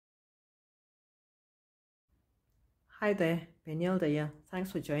Hi there, Benilda here.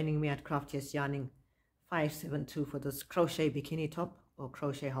 Thanks for joining me at Craftiest Yarning 572 for this crochet bikini top or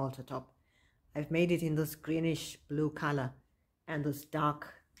crochet halter top. I've made it in this greenish blue color and this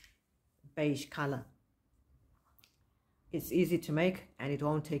dark beige color. It's easy to make and it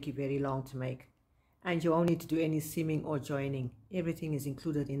won't take you very long to make. And you won't need to do any seaming or joining. Everything is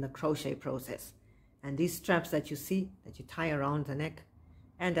included in the crochet process. And these straps that you see, that you tie around the neck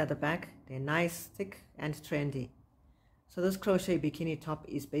and at the back, they're nice, thick and trendy. So this crochet bikini top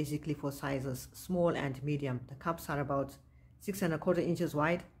is basically for sizes small and medium. The cups are about 6¼ inches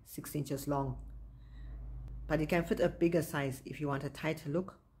wide, 6 inches long. But you can fit a bigger size if you want a tighter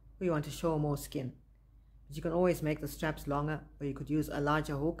look or you want to show more skin. But you can always make the straps longer, or you could use a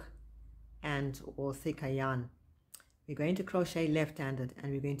larger hook or thicker yarn. We're going to crochet left-handed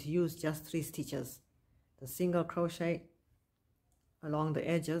and we're going to use just 3 stitches. The single crochet along the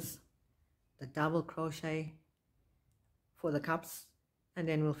edges, the double crochet for the cups, and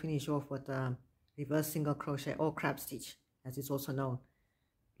then we'll finish off with the reverse single crochet or crab stitch, as it's also known.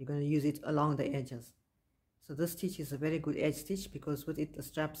 You're going to use it along the edges. So this stitch is a very good edge stitch because with it the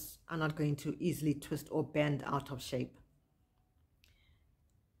straps are not going to easily twist or bend out of shape.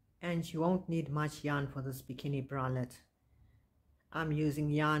 And you won't need much yarn for this bikini bralette. I'm using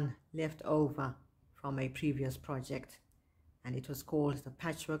yarn left over from a previous project and it was called the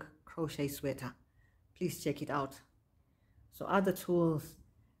Patchwork Crochet Sweater. Please check it out. So other tools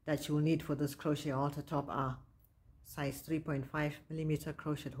that you will need for this crochet halter top are size 3.5mm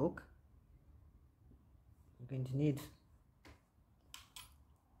crochet hook. You're going to need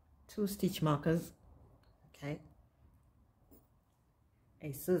 2 stitch markers, okay,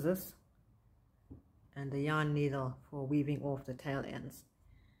 a scissors, and a yarn needle for weaving off the tail ends.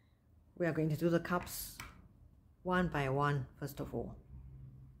 We are going to do the cups one by one first of all.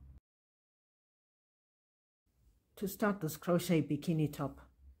 To start this crochet bikini top,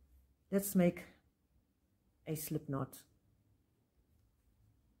 let's make a slip knot.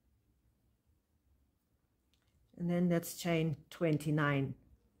 And then let's chain 29.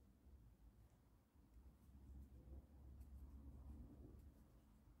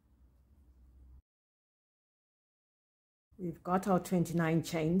 We've got our 29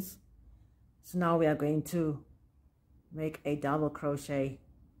 chains. So now we are going to make a double crochet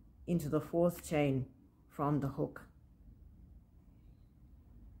into the 4th chain from the hook.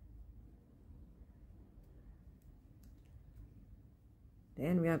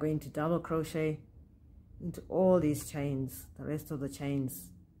 Then we are going to double crochet into all these chains, the rest of the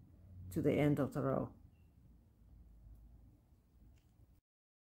chains, to the end of the row.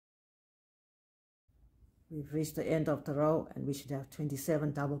 We've reached the end of the row and we should have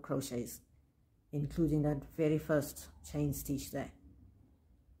 27 double crochets, including that very first chain stitch there.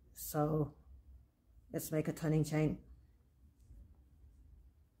 So let's make a turning chain.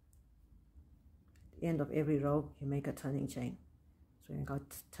 At the end of every row you make a turning chain. So we've got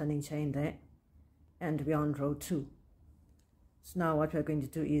turning chain there and we're on row 2. So now what we're going to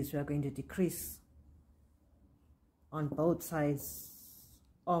do is we're going to decrease on both sides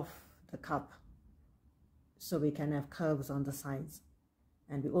of the cup so we can have curves on the sides,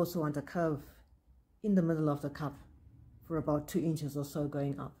 and we also want a curve in the middle of the cup for about 2 inches or so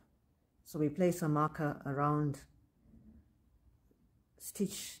going up. So we place a marker around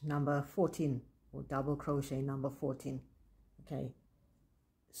stitch number 14 or double crochet number 14. Okay,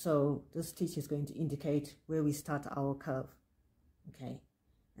 so this stitch is going to indicate where we start our curve. Okay,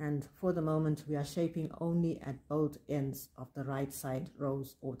 and for the moment we are shaping only at both ends of the right side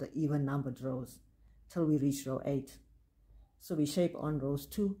rows or the even numbered rows till we reach row 8. So we shape on rows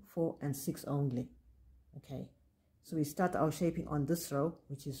 2, 4 and 6 only. Okay, so we start our shaping on this row,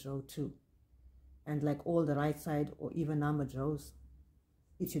 which is row 2, and like all the right side or even numbered rows,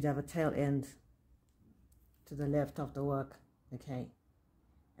 it should have a tail end to the left of the work. Okay,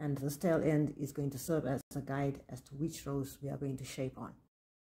 and this tail end is going to serve as a guide as to which rows we are going to shape on.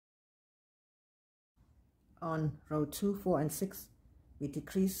 On row 2, 4 and 6 we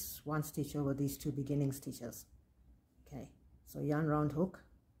decrease 1 stitch over these 2 beginning stitches. Okay, so yarn round hook,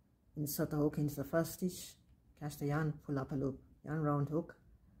 insert the hook into the first stitch, catch the yarn, pull up a loop, yarn round hook,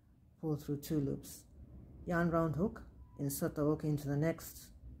 pull through 2 loops, yarn round hook, insert the hook into the next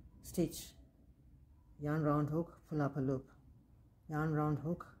stitch, yarn round hook, pull up a loop, yarn round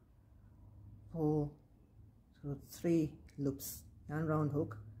hook, pull through 3 loops, yarn round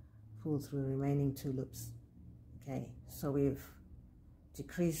hook, pull through remaining 2 loops. Okay, so we've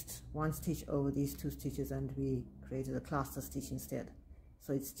decreased 1 stitch over these 2 stitches and we created a cluster stitch instead.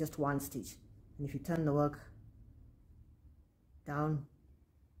 So it's just 1 stitch, and if you turn the work down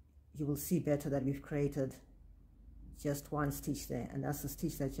you will see better that we've created just one stitch there, and that's the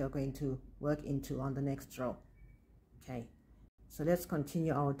stitch that you're going to work into on the next row. Okay, so let's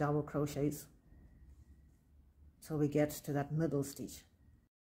continue our double crochets till we get to that middle stitch.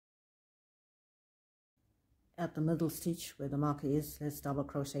 At the middle stitch where the marker is, let's double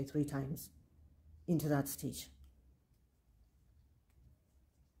crochet 3 times into that stitch.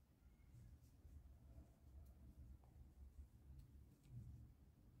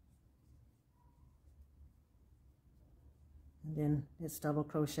 And then let's double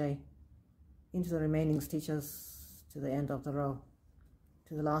crochet into the remaining stitches to the end of the row,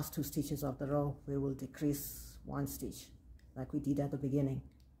 to the last 2 stitches of the row. We will decrease 1 stitch like we did at the beginning.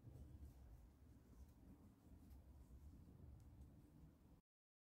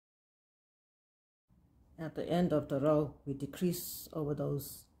 At the end of the row, we decrease over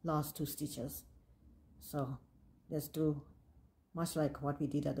those last 2 stitches. So let's do much like what we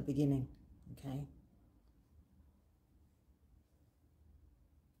did at the beginning. Okay,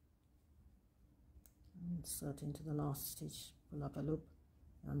 insert into the last stitch, pull up a loop,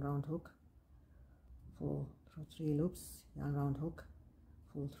 yarn round hook, pull through 3 loops, yarn round hook,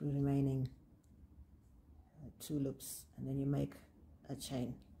 pull through remaining 2 loops, and then you make a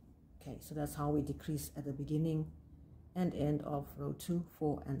chain. Okay, so that's how we decrease at the beginning and end of row 2,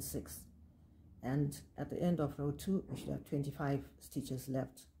 4, and 6. And at the end of row 2, we should have 25 stitches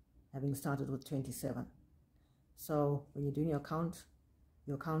left, having started with 27. So when you're doing your count,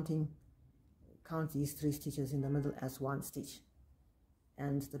 you're count these 3 stitches in the middle as 1 stitch.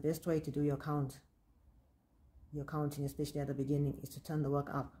 And the best way to do your counting, especially at the beginning, is to turn the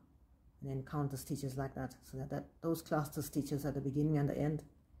work up and then count the stitches like that, so that those cluster stitches at the beginning and the end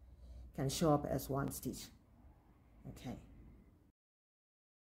can show up as 1 stitch. Okay,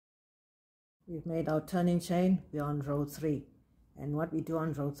 we've made our turning chain. We're on row 3, and what we do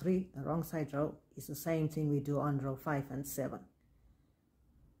on row 3, the wrong side row, is the same thing we do on row 5 and 7.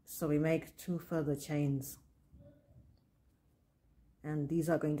 So we make 2 further chains, and these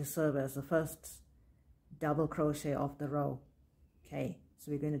are going to serve as the first double crochet of the row. Okay,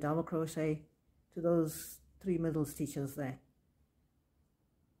 so we're going to double crochet to those 3 middle stitches there.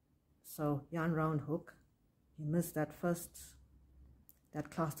 So yarn round hook, you miss that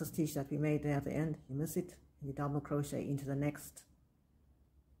cluster stitch that we made there at the end, you miss it, and you double crochet into the next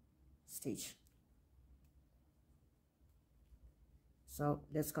stitch. So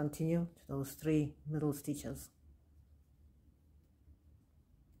let's continue to those 3 middle stitches.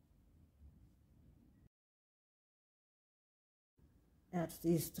 At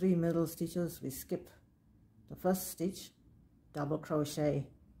these 3 middle stitches, we skip the first stitch, double crochet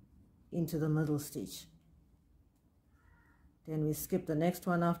into the middle stitch. Then we skip the next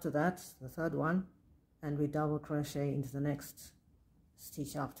one after that, the 3rd one, and we double crochet into the next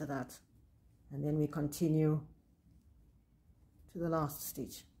stitch after that. And then we continue to the last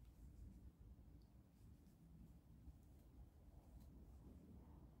stitch.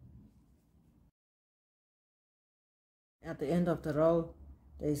 At the end of the row,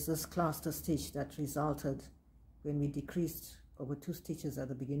 there is this cluster stitch that resulted when we decreased over 2 stitches at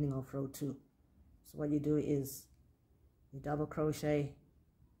the beginning of row 2. So what you do is you double crochet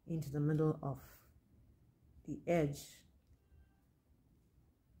into the middle of the edge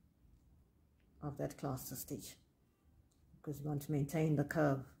of that cluster stitch, because you want to maintain the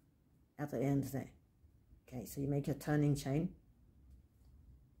curve at the end there. Okay, so you make your turning chain.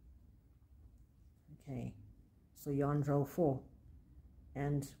 Okay, so you're on row 4,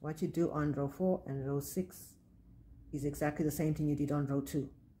 and what you do on row 4 and row 6 is exactly the same thing you did on row 2,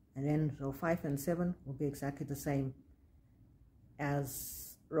 and then row 5 and 7 will be exactly the same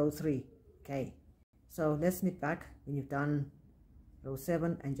as row 3. Okay, so let's knit back when you've done row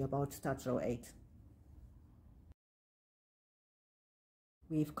 7 and you're about to start row 8.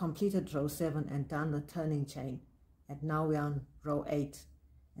 We've completed row 7 and done the turning chain, and now we're on row 8,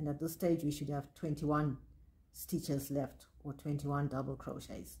 and at this stage we should have 21 stitches left, or 21 double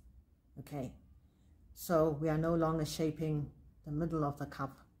crochets. Okay, so we are no longer shaping the middle of the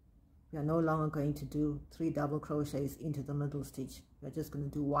cup. We are no longer going to do 3 double crochets into the middle stitch. We are just going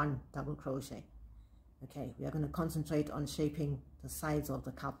to do 1 double crochet. Okay, we are going to concentrate on shaping the sides of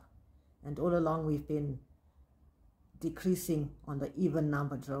the cup, and all along we've been decreasing on the even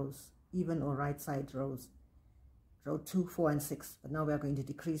numbered rows, even or right side rows, row 2, 4, and 6, but now we are going to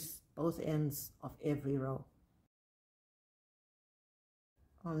decrease both ends of every row.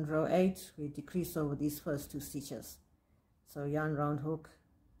 On row 8, we decrease over these first 2 stitches. So yarn round hook,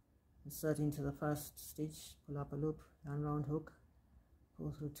 insert into the first stitch, pull up a loop, yarn round hook,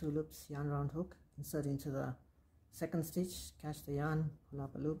 pull through 2 loops, yarn round hook, insert into the second stitch, catch the yarn, pull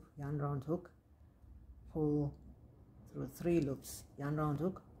up a loop, yarn round hook, pull through 3 loops, yarn round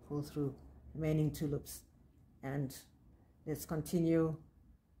hook, pull through remaining 2 loops, and let's continue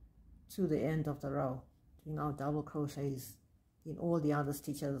to the end of the row, doing our double crochets in all the other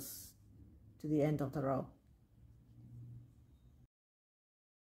stitches to the end of the row.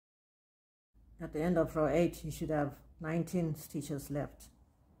 At the end of row 8 you should have 19 stitches left.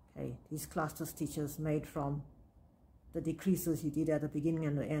 Okay, these cluster stitches made from the decreases you did at the beginning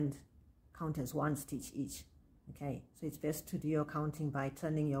and the end count as 1 stitch each. Okay, so it's best to do your counting by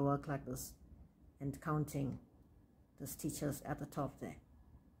turning your work like this and counting the stitches at the top there.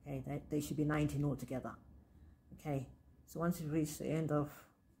 Okay, they should be 19 altogether. Okay, so once you reach the end of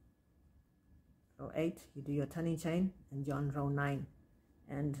row 8, you do your turning chain and you're on row 9.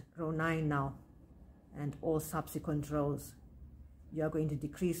 And row 9 now, and all subsequent rows, you are going to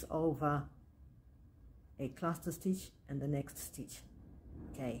decrease over a cluster stitch and the next stitch.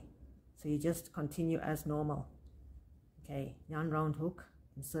 Okay, so you just continue as normal. Okay, yarn round hook,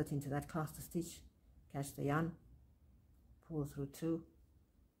 insert into that cluster stitch, catch the yarn, pull through 2,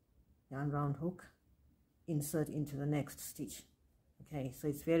 yarn round hook, insert into the next stitch. Okay, so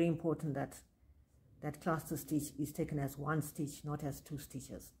it's very important that that cluster stitch is taken as 1 stitch, not as 2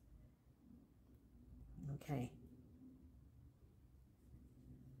 stitches. Okay,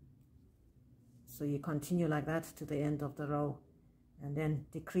 so you continue like that to the end of the row, and then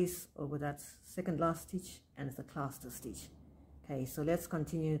decrease over that second last stitch and the cluster stitch. Okay, so let's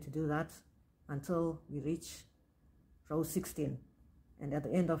continue to do that until we reach row 16, and at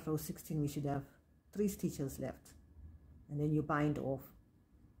the end of row 16 we should have 3 stitches left, and then you bind off,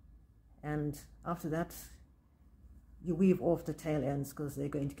 and after that you weave off the tail ends because they're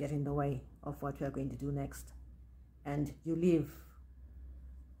going to get in the way of what we are going to do next, and you leave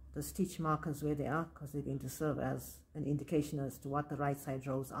the stitch markers where they are because they're going to serve as an indication as to what the right side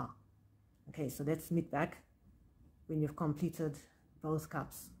rows are. Okay, so let's meet back when you've completed both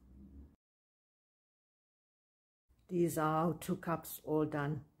cups. These are our 2 cups all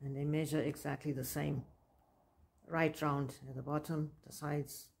done, and they measure exactly the same, right round at the bottom, the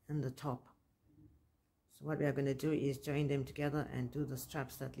sides and the top. So what we are going to do is join them together and do the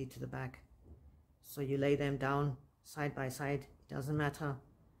straps that lead to the back. So you lay them down side by side. It doesn't matter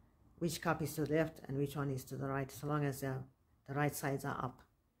which cup is to the left and which one is to the right, so long as the right sides are up.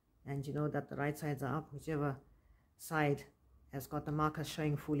 And you know that the right sides are up, whichever side has got the marker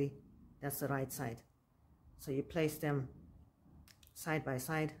showing fully, that's the right side. So you place them side by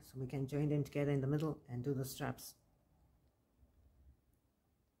side so we can join them together in the middle and do the straps.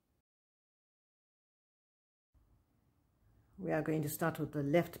 We are going to start with the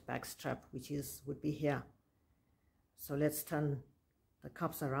left back strap, which would be here. So let's turn the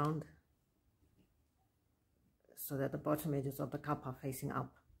cups around so that the bottom edges of the cup are facing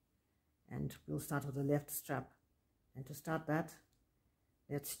up, and we'll start with the left strap. And to start that,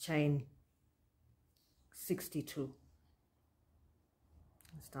 let's chain 62.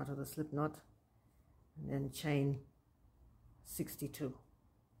 Start with a slip knot and then chain 62.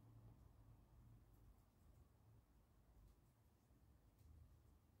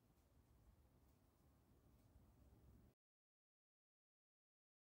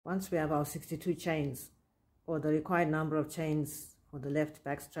 Once we have our 62 chains, or the required number of chains for the left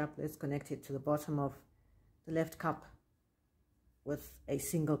back strap, let's connect it to the bottom of the left cup with a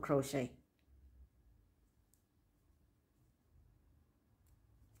single crochet.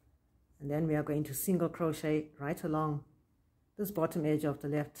 And then we are going to single crochet right along this bottom edge of the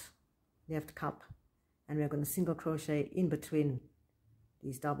left cup, and we are going to single crochet in between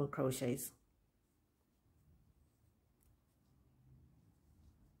these double crochets.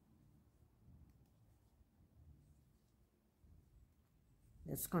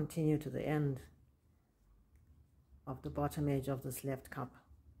 Let's continue to the end of the bottom edge of this left cup.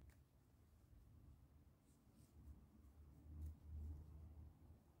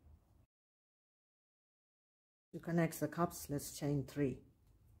 To connect the cups, let's chain 3.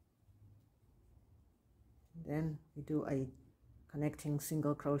 Then we do a connecting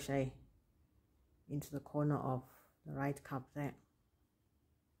single crochet into the corner of the right cup there.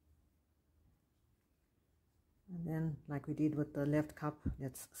 And then, like we did with the left cup,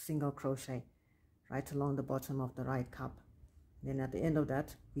 let's single crochet right along the bottom of the right cup. And then at the end of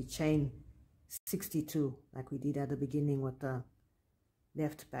that, we chain 62 like we did at the beginning with the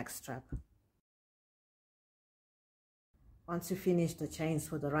left back strap. Once you finish the chains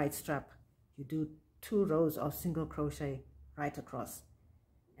for the right strap, you do 2 rows of single crochet right across,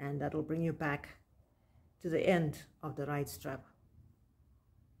 and that will bring you back to the end of the right strap.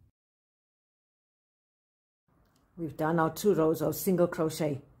 We've done our 2 rows of single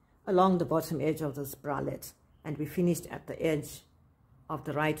crochet along the bottom edge of this bralette, and we finished at the edge of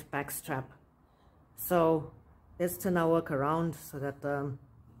the right back strap. So let's turn our work around so that the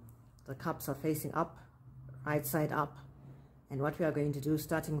cups are facing up, right side up. And what we are going to do,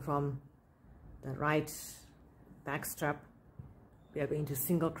 starting from the right back strap, we are going to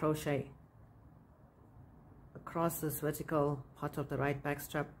single crochet across this vertical part of the right back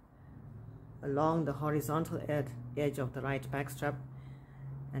strap, along the horizontal edge of the right back strap,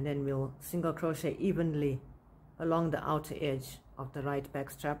 and then we'll single crochet evenly along the outer edge of the right back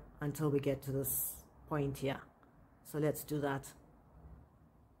strap until we get to this point here. So let's do that.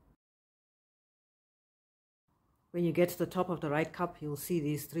 When you get to the top of the right cup, you'll see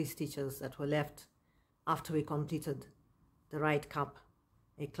these 3 stitches that were left after we completed the right cup.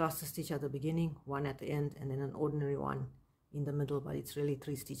 A cluster stitch at the beginning, 1 at the end, and then an ordinary one in the middle, but it's really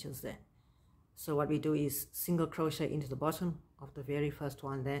 3 stitches there. So what we do is single crochet into the bottom of the very first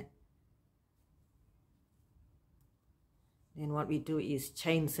one there. Then what we do is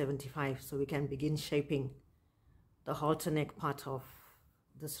chain 75, so we can begin shaping the halter neck part of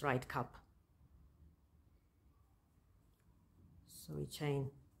this right cup. So we chain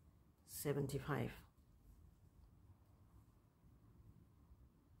 75.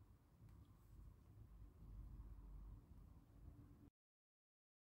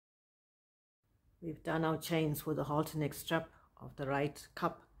 We've done our chains for the halter neck strap of the right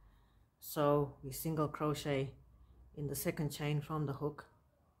cup, so we single crochet in the second chain from the hook,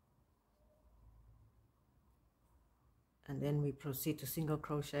 and then we proceed to single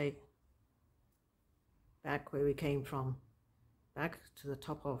crochet back where we came from, back to the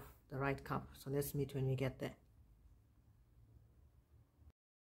top of the right cup. So let's meet when we get there.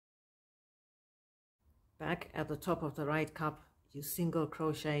 Back at the top of the right cup, you single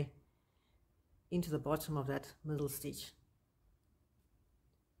crochet into the bottom of that middle stitch.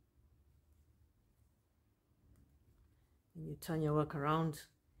 And you turn your work around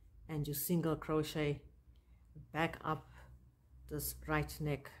and you single crochet back up this right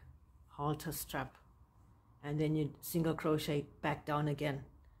neck halter strap, and then you single crochet back down again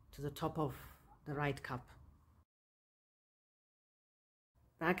to the top of the right cup.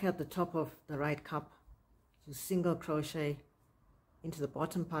 Back at the top of the right cup, you single crochet into the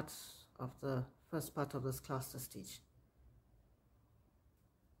bottom part of the first part of this cluster stitch.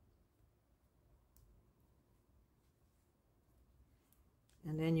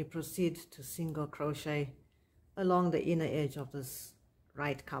 And then you proceed to single crochet along the inner edge of this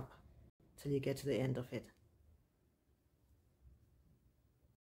right cup till you get to the end of it.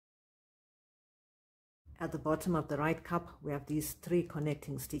 At the bottom of the right cup, we have these 3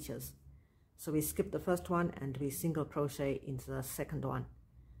 connecting stitches. So we skip the first one and we single crochet into the second one.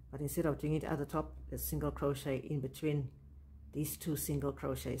 But instead of doing it at the top, let's single crochet in between these 2 single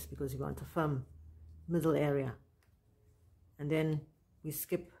crochets, because we want a firm middle area. And then we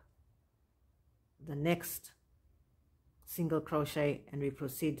skip the next single crochet and we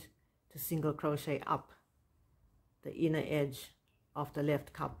proceed to single crochet up the inner edge of the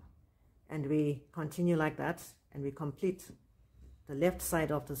left cup. And we continue like that, and we complete the left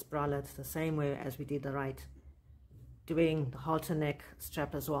side of this bralette the same way as we did the right, doing the halter neck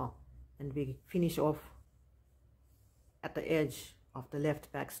strap as well. And we finish off at the edge of the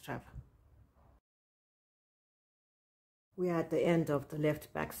left back strap. We are at the end of the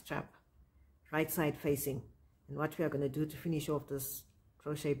left back strap, right side facing. And what we are going to do to finish off this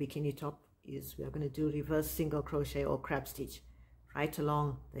crochet bikini top is we are going to do reverse single crochet or crab stitch right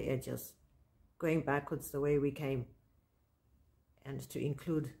along the edges, going backwards the way we came, and to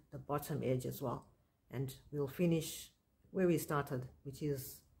include the bottom edge as well. And we'll finish where we started, which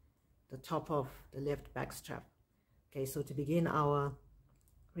is the top of the left back strap. Okay, so to begin our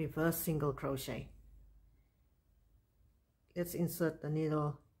reverse single crochet, let's insert the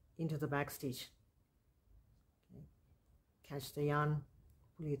needle into the back stitch. Okay. Catch the yarn,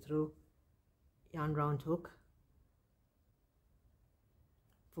 pull it through, yarn round hook,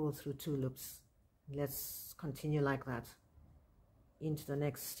 pull through 2 loops. Let's continue like that into the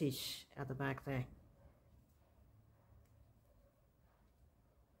next stitch at the back there.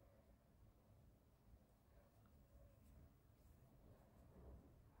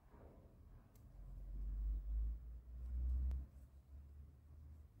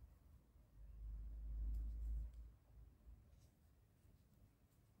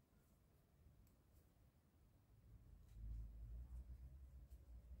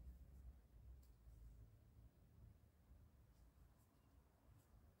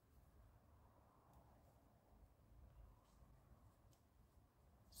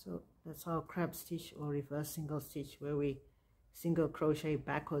 So that's our crab stitch or reverse single stitch, where we single crochet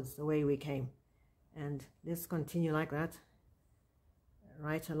backwards the way we came. And let's continue like that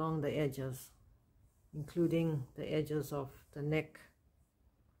right along the edges, including the edges of the neck,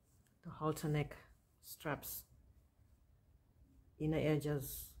 the halter neck straps, inner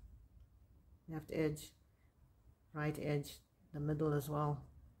edges, left edge, right edge, the middle as well,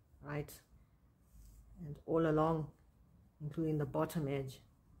 right, and all along, including the bottom edge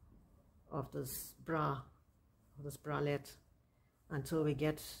of this bra, of this bralette, until we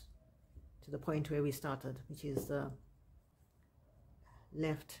get to the point where we started, which is the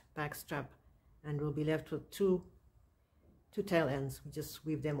left back strap, and we'll be left with two tail ends. We just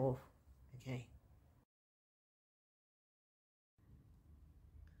weave them off. Okay,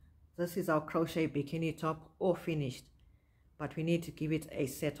 this is our crochet bikini top all finished, but we need to give it a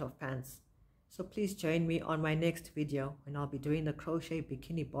set of pants. So please join me on my next video when I'll be doing the crochet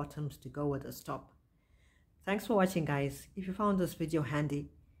bikini bottoms to go with a top. Thanks for watching, guys. If you found this video handy,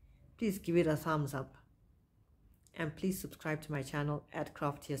 please give it a thumbs up. And please subscribe to my channel at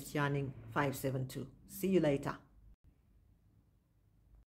Craftiest Yarning 572. See you later.